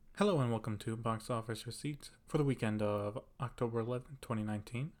Hello and welcome to Box Office Receipts for the weekend of October 11th,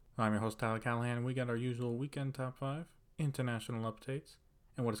 2019. I'm your host Tyler Callahan, and we got our usual weekend top 5, international updates,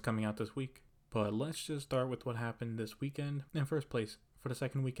 and what is coming out this week. But let's just start with what happened this weekend. In first place, for the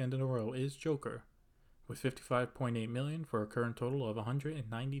second weekend in a row, is Joker, with $55.8 million for a current total of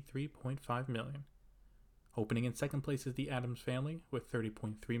 $193.5 million. Opening in second place is The Addams Family with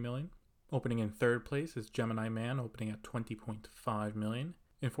 $30.3 million. Opening in third place is Gemini Man, opening at $20.5 million.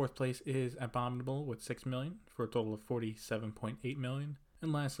 In fourth place is Abominable with $6 million for a total of $47.8 million.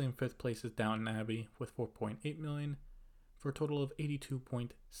 And lastly, in fifth place is Downton Abbey with $4.8 million for a total of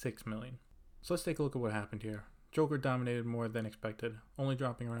 $82.6 million. So let's take a look at what happened here. Joker dominated more than expected, only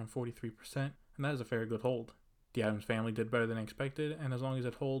dropping around 43%, and that is a very good hold. The Addams Family did better than expected, and as long as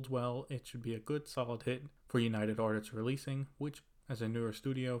it holds well, it should be a good solid hit for United Artists Releasing, which, as a newer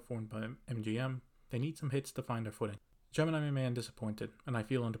studio formed by MGM, they need some hits to find their footing. Gemini Man disappointed, and I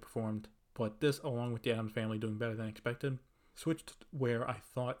feel underperformed, but this, along with The Addams Family doing better than expected, switched where I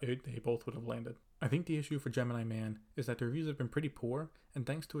thought they both would have landed. I think the issue for Gemini Man is that the reviews have been pretty poor, and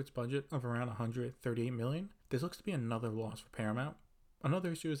thanks to its budget of around $138 million, this looks to be another loss for Paramount.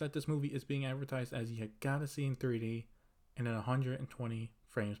 Another issue is that this movie is being advertised as you gotta see in 3D and at 120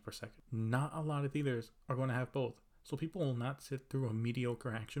 frames per second. Not a lot of theaters are going to have both, so people will not sit through a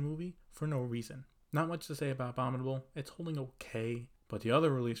mediocre action movie for no reason. Not much to say about Abominable, it's holding okay, but the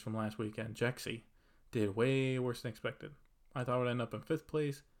other release from last weekend, Jexi, did way worse than expected. I thought it would end up in 5th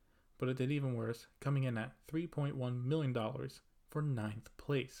place, but it did even worse, coming in at $3.1 million for 9th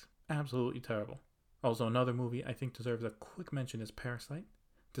place. Absolutely terrible. Also, another movie I think deserves a quick mention is Parasite.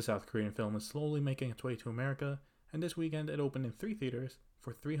 The South Korean film is slowly making its way to America, and this weekend it opened in 3 theaters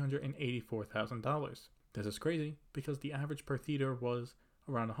for $384,000. This is crazy because the average per theater was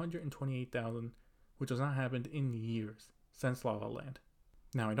around $128,000, which has not happened in years since La La Land.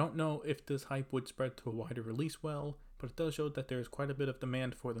 Now, I don't know if this hype would spread to a wider release well, but it does show that there is quite a bit of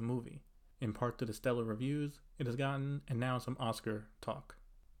demand for the movie. In part to the stellar reviews it has gotten, and now some Oscar talk.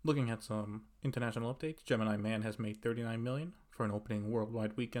 Looking at some international updates, Gemini Man has made $39 million for an opening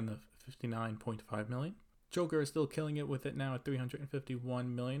worldwide weekend of $59.5 million. Joker is still killing it with it now at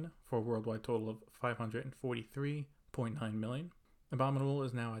 $351 million for a worldwide total of $543.9 million. Abominable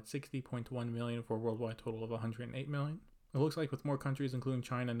is now at $60.1 million for a worldwide total of $108 million. It looks like with more countries, including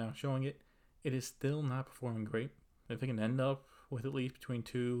China, now showing it, it is still not performing great. If it can end up with at least between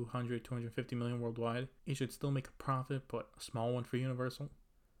 $200-250 million worldwide, it should still make a profit, but a small one for Universal.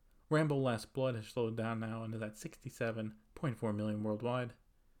 Rambo Last Blood has slowed down now and is at $67.4 million worldwide.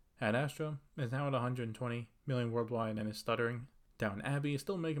 Ad Astra is now at $120 million worldwide and is stuttering. Downton Abbey is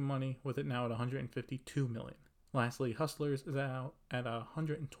still making money with it now at $152 million. Lastly, Hustlers is out at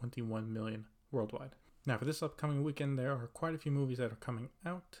 $121 million worldwide. Now, for this upcoming weekend, there are quite a few movies that are coming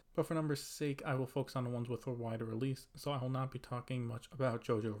out, but for numbers' sake, I will focus on the ones with a wider release, so I will not be talking much about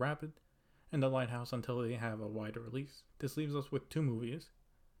Jojo Rabbit and The Lighthouse until they have a wider release. This leaves us with 2 movies,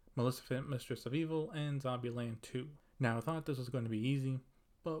 Maleficent, Mistress of Evil, and Zombieland 2. Now, I thought this was going to be easy,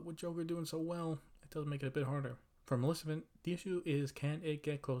 but with Joker doing so well, it does make it a bit harder. For Maleficent, the issue is can it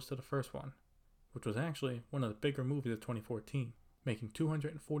get close to the first one, which was actually one of the bigger movies of 2014, making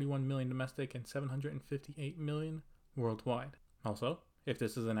 $241 million domestic and $758 million worldwide. Also, if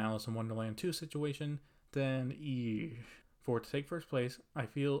this is an Alice in Wonderland 2 situation, then for it to take first place, I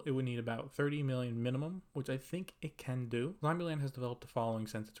feel it would need about $30 million minimum, which I think it can do. Zombieland has developed a following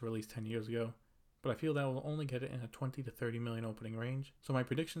since its release 10 years ago, but I feel that will only get it in a $20 to $30 million opening range. So my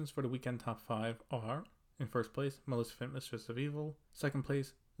predictions for the weekend top 5 are, in first place, Maleficent, Mistress of Evil; second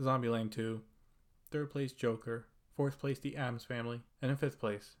place, Zombieland 2; third place, Joker; fourth place, The Addams Family; and in fifth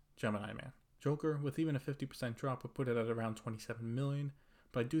place, Gemini Man. Joker, with even a 50% drop, would put it at around $27 million,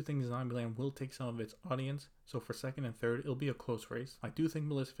 but I do think Zombieland will take some of its audience, so for second and third, it'll be a close race. I do think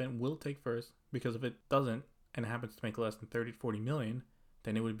Maleficent will take first, because if it doesn't, and happens to make less than $30 to $40 million,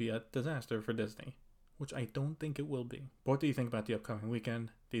 then it would be a disaster for Disney, which I don't think it will be. But what do you think about the upcoming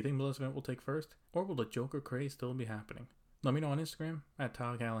weekend? Do you think Maleficent will take first, or will the Joker craze still be happening? Let me know on Instagram, at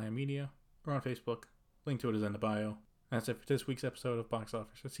Tyler Callahan Media, or on Facebook. Link to it is in the bio. That's it for this week's episode of Box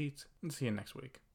Office Receipts, and see you next week.